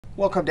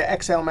Welcome to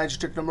Excel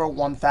magic trick number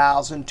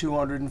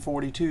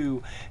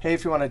 1242. Hey,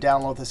 if you want to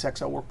download this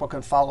Excel workbook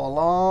and follow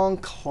along,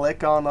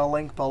 click on the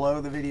link below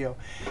the video.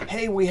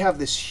 Hey, we have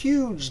this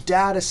huge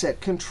data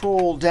set,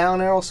 control down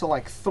arrow, so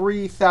like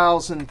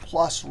 3,000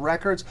 plus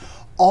records.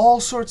 All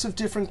sorts of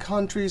different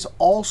countries,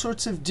 all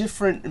sorts of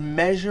different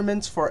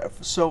measurements.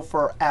 So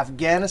for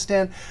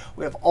Afghanistan,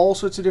 we have all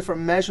sorts of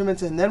different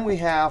measurements. And then we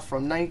have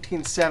from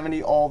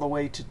 1970 all the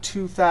way to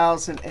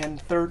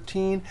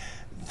 2013.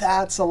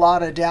 That's a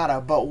lot of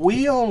data. But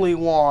we only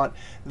want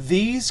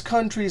these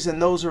countries,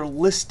 and those are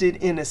listed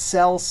in a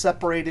cell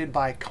separated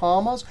by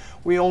commas.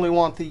 We only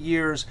want the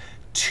years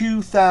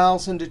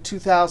 2000 to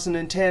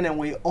 2010. And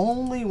we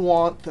only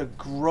want the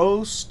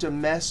gross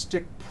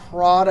domestic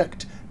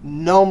product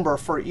number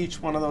for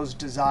each one of those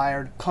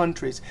desired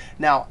countries.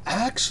 Now,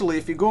 actually,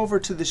 if you go over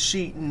to the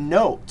sheet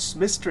notes,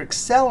 Mr.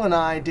 Excel and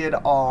I did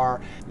our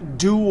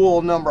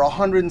dual number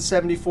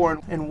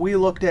 174, and we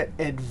looked at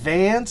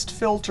advanced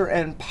filter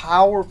and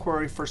power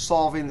query for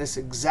solving this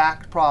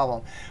exact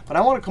problem. But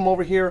I want to come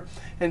over here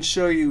and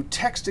show you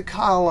text to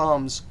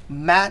columns,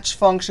 match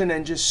function,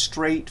 and just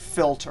straight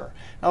filter.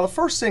 Now, the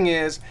first thing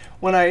is,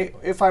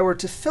 if I were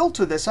to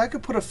filter this, I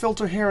could put a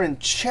filter here and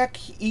check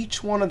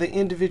each one of the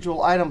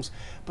individual items.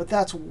 But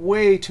that's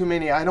way too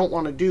many. I don't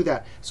want to do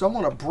that. So I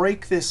want to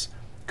break this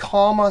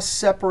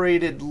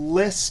comma-separated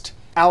list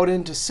out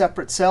into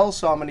separate cells.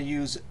 So I'm going to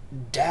use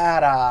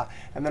data.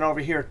 And then over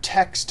here,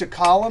 text to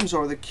columns,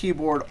 or the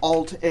keyboard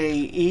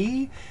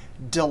Alt-A-E,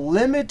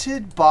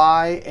 delimited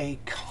by a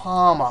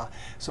comma.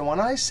 So when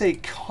I say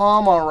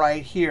comma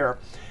right here,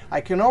 I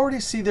can already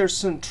see there's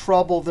some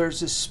trouble.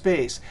 There's a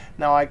space.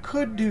 Now, I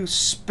could do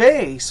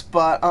space,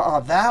 but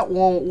that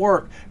won't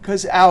work,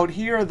 because out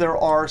here there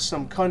are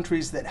some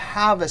countries that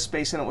have a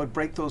space, and it would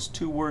break those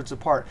two words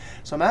apart.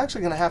 So I'm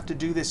actually going to have to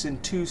do this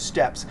in two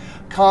steps.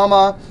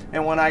 Comma,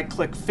 and when I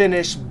click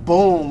Finish,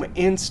 boom,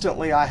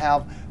 instantly I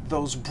have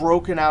those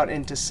broken out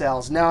into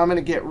cells. Now I'm going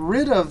to get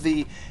rid of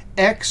the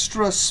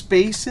extra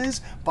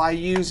spaces by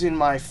using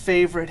my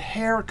favorite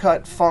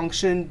haircut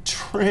function,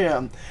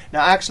 trim.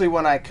 Now, actually,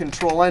 when I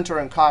Control-Enter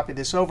and copy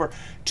this over,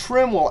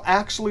 trim will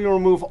actually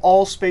remove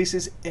all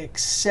spaces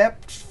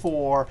except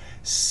for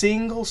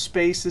single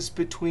spaces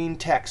between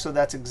text. So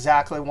that's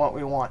exactly what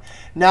we want.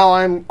 Now,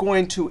 I'm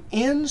going to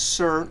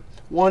insert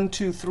 1,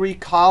 2, 3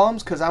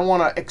 columns, because I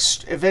want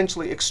to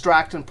eventually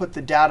extract and put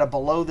the data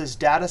below this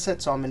data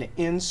set. So I'm going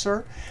to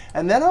insert.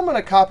 And then I'm going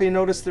to copy.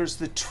 Notice there's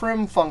the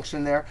trim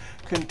function there.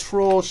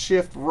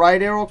 Control-Shift, right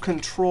arrow,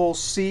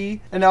 Control-C.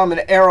 And now I'm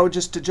going to arrow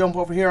just to jump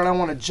over here. And I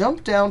want to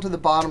jump down to the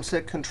bottom,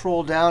 set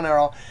Control-Down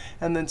arrow.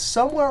 And then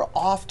somewhere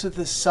off to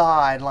the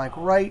side, like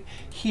right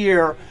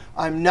here,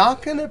 I'm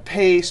not going to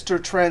paste or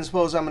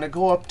transpose. I'm going to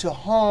go up to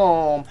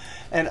Home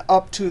and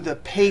up to the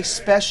Paste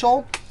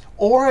Special.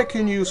 Or I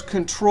can use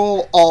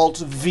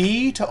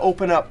Control-Alt-V to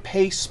open up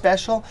Paste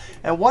Special.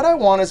 And what I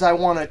want is I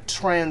want to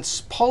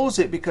transpose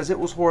it because it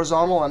was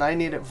horizontal and I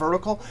need it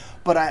vertical.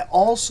 But I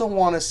also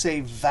want to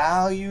say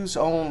Values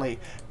Only.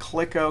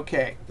 Click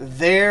OK.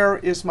 There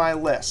is my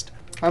list.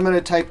 I'm going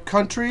to type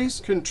countries,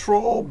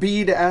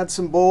 Control-B to add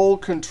some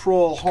bold,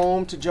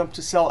 Control-Home to jump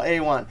to cell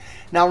A1.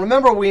 Now,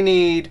 remember, we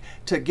need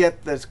to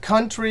get the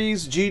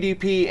countries,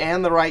 GDP,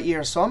 and the right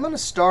year. So I'm going to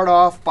start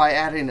off by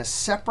adding a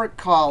separate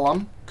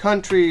column.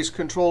 Countries,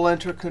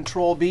 Control-Enter,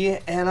 Control-B,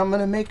 and I'm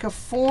going to make a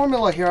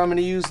formula here. I'm going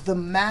to use the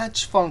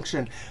match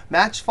function.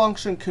 Match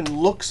function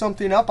can look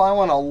something up. I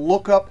want to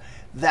look up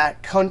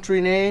that country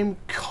name,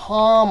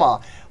 comma,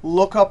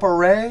 lookup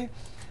array.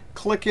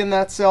 Click in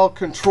that cell,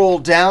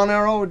 Control-Down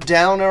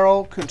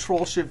arrow,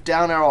 Control-Shift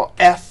down arrow,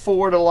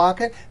 F4 to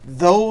lock it.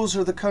 Those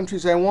are the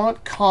countries I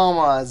want,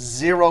 comma,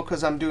 0,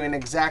 because I'm doing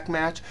exact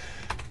match.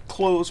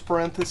 Close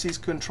parentheses,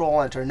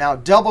 Control-Enter. Now,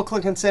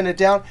 double-click and send it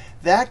down.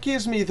 That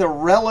gives me the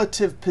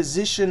relative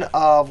position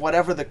of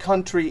whatever the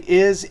country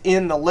is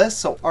in the list.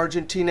 So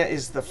Argentina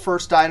is the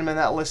first item in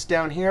that list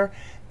down here.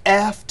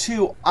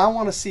 F2, I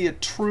want to see a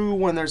true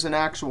when there's an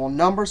actual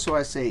number. So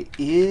I say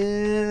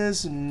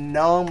is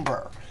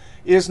number.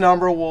 Is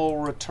number will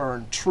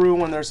return true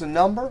when there's a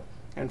number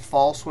and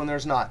false when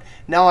there's not.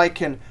 Now I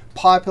can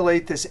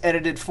populate this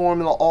edited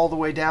formula all the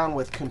way down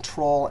with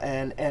Control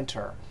and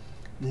Enter.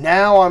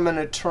 Now I'm going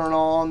to turn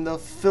on the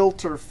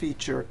filter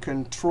feature,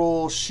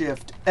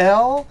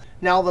 Control-Shift-L.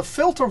 Now the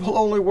filter will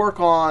only work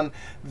on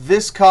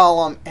this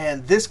column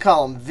and this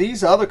column.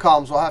 These other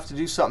columns will have to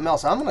do something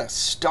else. I'm going to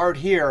start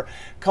here,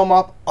 come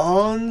up,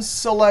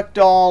 unselect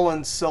all,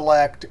 and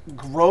select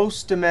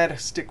gross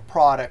domestic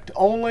product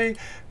only.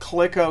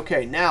 Click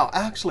OK. Now,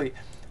 actually,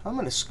 I'm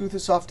going to scoot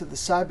this off to the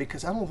side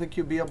because I don't think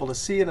you'll be able to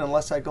see it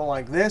unless I go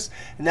like this.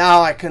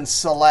 Now I can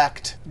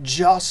select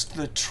just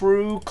the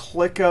true,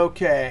 click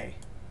OK.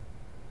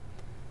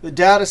 The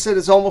data set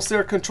is almost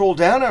there,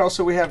 Control-Down arrow,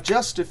 so we have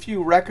just a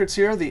few records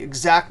here, the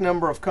exact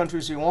number of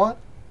countries we want.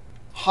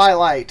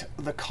 Highlight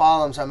the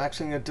columns. I'm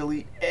actually going to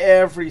delete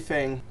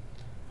everything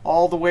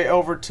all the way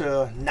over to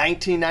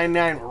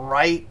 1999.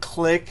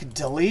 Right-click,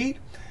 delete.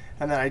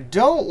 And then I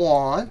don't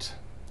want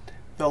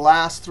the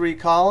last three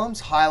columns,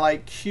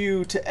 highlight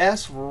Q to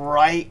S,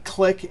 right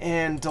click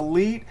and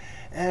delete,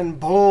 and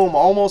boom,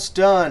 almost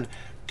done.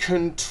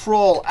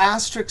 Control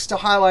asterisk to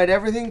highlight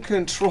everything,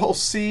 Control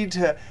C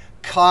to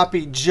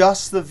copy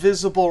just the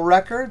visible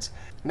records.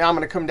 Now I'm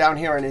going to come down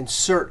here and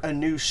insert a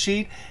new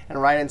sheet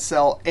and write in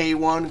cell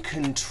A1,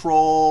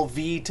 Control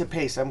V to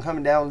paste. I'm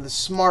coming down to the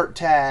Smart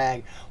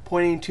tag,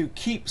 pointing to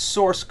keep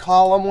source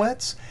column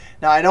widths.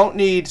 Now I don't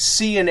need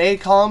C and A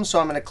columns, so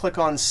I'm going to click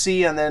on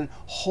C and then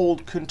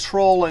hold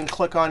Control and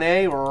click on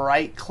A,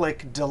 right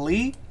click,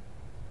 delete.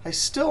 I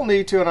still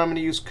need to, and I'm going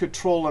to use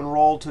Control and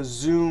Roll to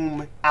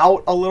zoom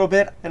out a little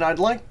bit. And I'd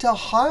like to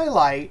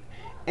highlight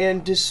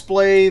and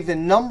display the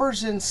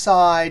numbers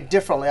inside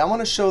differently. I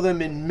want to show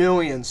them in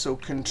millions. So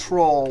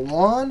Control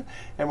 1,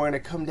 and we're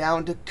going to come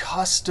down to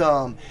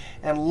Custom.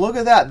 And look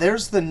at that.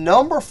 There's the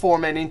number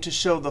formatting to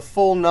show the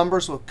full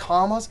numbers with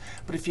commas.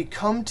 But if you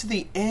come to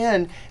the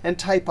end and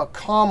type a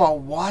comma,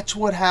 watch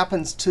what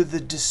happens to the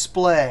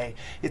display.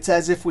 It's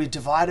as if we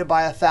divided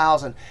by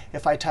 1,000.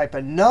 If I type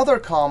another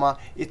comma,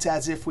 it's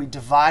as if we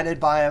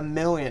divided by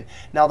 1,000,000.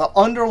 Now the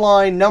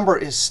underlying number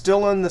is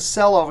still in the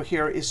cell over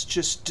here. It's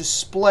just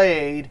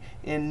displayed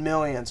in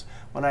millions.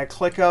 When I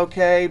click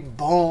OK,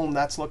 boom,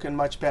 that's looking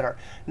much better.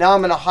 Now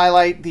I'm going to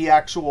highlight the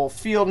actual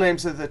field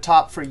names at the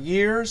top for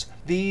years.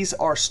 These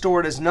are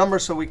stored as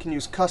numbers, so we can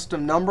use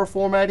custom number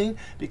formatting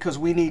because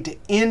we need to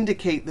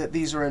indicate that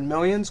these are in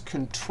millions.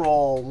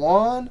 Control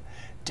 1,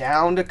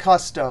 down to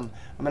custom.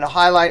 I'm going to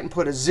highlight and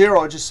put a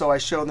 0 just so I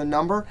show the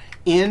number.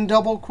 In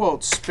double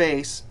quotes,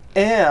 space,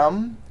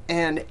 M,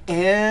 and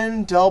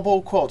N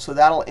double quotes. So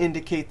that'll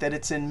indicate that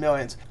it's in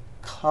millions.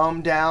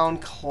 Come down,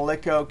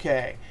 click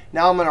OK.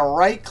 Now I'm going to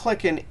right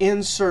click and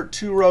insert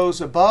 2 rows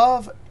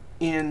above.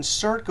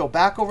 Insert, go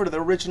back over to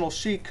the original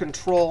sheet,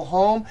 Control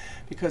Home,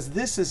 because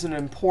this is an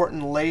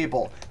important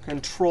label.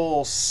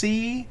 Control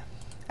C.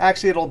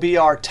 Actually, it'll be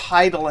our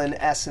title in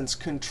essence.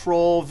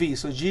 Control V.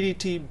 So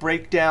GDP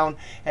breakdown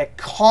at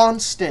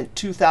constant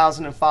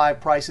 2005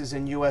 prices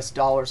in US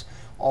dollars,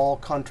 all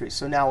countries.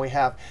 So now we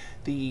have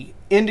the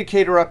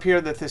indicator up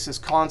here that this is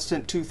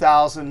constant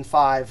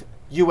 2005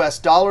 US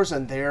dollars,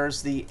 and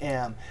there's the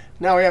M.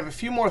 Now we have a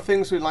few more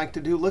things we'd like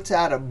to do. Let's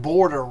add a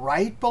border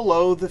right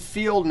below the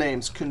field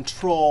names.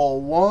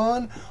 Control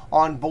 1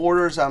 on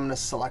borders. I'm going to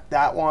select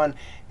that one.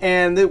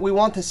 And we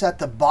want this at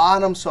the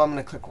bottom, so I'm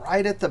going to click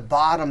right at the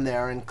bottom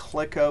there and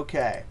click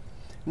OK.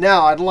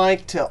 Now I'd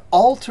like to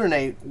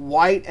alternate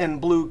white and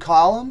blue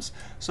columns.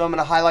 So I'm going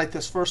to highlight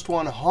this first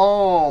one,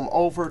 Home,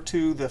 over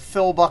to the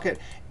fill bucket,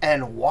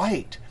 and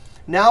white.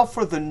 Now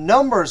for the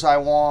numbers, I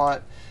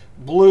want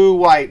blue,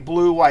 white,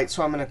 blue, white.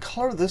 So I'm going to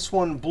color this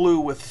one blue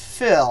with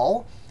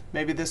fill,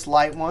 maybe this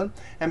light one.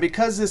 And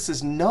because this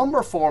is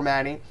number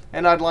formatting,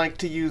 and I'd like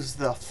to use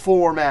the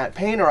Format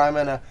Painter, I'm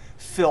going to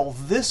fill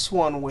this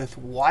one with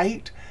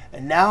white.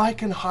 And now I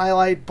can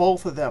highlight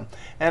both of them.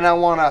 And I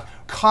want to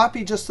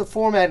copy just the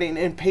formatting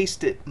and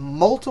paste it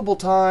multiple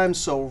times.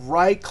 So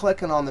right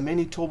clicking on the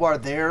mini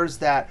toolbar, there's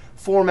that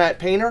Format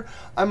Painter.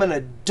 I'm going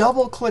to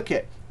double click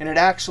it, and it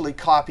actually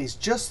copies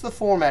just the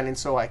formatting.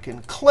 So I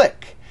can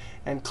click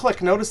and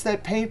click. Notice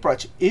that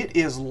paintbrush. It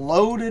is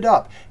loaded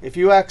up. If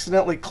you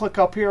accidentally click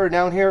up here or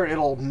down here,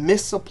 it'll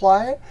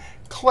misapply it.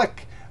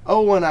 Click.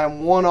 Oh, and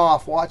I'm one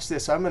off. Watch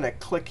this. I'm going to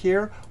click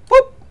here.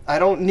 Whoop. I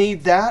don't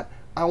need that.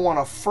 I want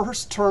to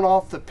first turn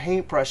off the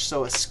paintbrush.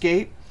 So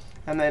Escape,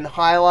 and then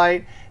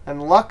highlight.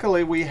 And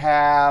luckily, we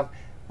have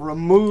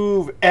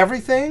remove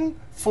everything,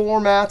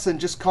 formats,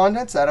 and just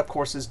contents. That, of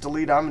course, is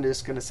delete. I'm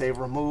just going to say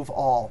remove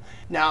all.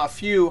 Now, a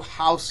few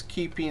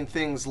housekeeping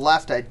things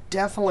left. I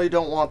definitely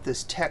don't want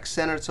this text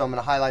centered, so I'm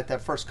going to highlight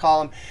that first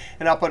column.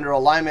 And up under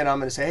alignment, I'm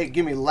going to say, hey,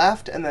 give me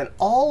left. And then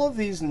all of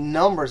these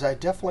numbers, I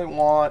definitely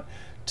want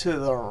to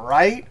the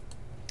right.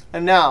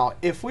 And now,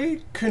 if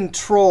we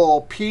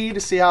Control P to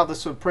see how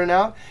this would print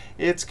out,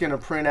 it's going to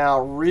print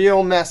out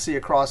real messy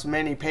across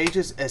many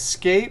pages.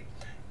 Escape,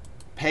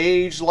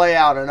 page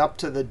layout, and up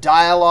to the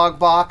dialog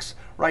box.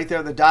 Right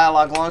there, the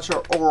dialog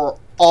launcher, or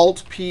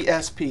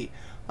Alt-PSP.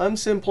 I'm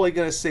simply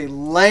going to say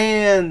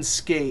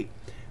landscape,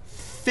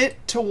 fit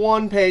to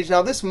one page.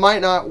 Now, this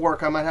might not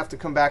work. I might have to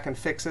come back and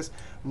fix this.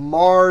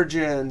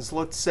 Margins,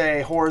 let's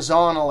say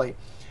horizontally.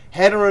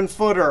 Header and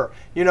footer.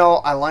 You know,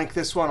 I like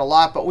this one a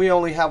lot, but we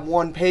only have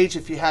one page.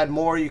 If you had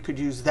more, you could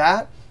use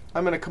that.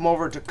 I'm going to come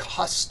over to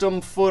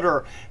custom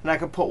footer, and I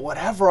can put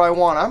whatever I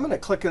want. I'm going to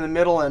click in the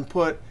middle and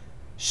put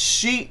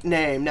sheet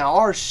name. Now,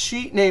 our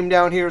sheet name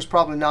down here is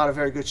probably not a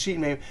very good sheet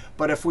name,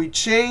 but if we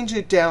change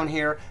it down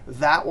here,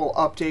 that will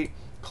update.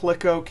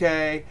 Click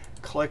OK,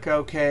 click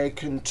OK,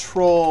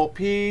 Control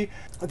P.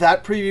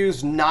 That preview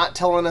is not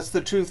telling us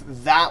the truth.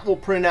 That will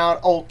print out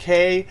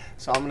OK.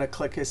 So I'm going to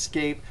click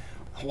Escape.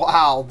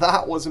 Wow,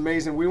 that was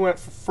amazing. We went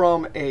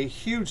from a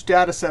huge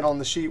data set on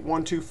the sheet,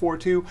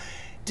 1242,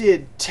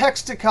 did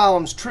text to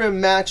columns, trim,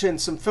 match, and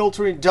some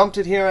filtering, dumped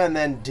it here, and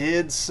then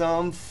did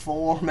some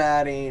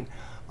formatting.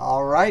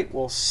 All right,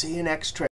 we'll see you next trick.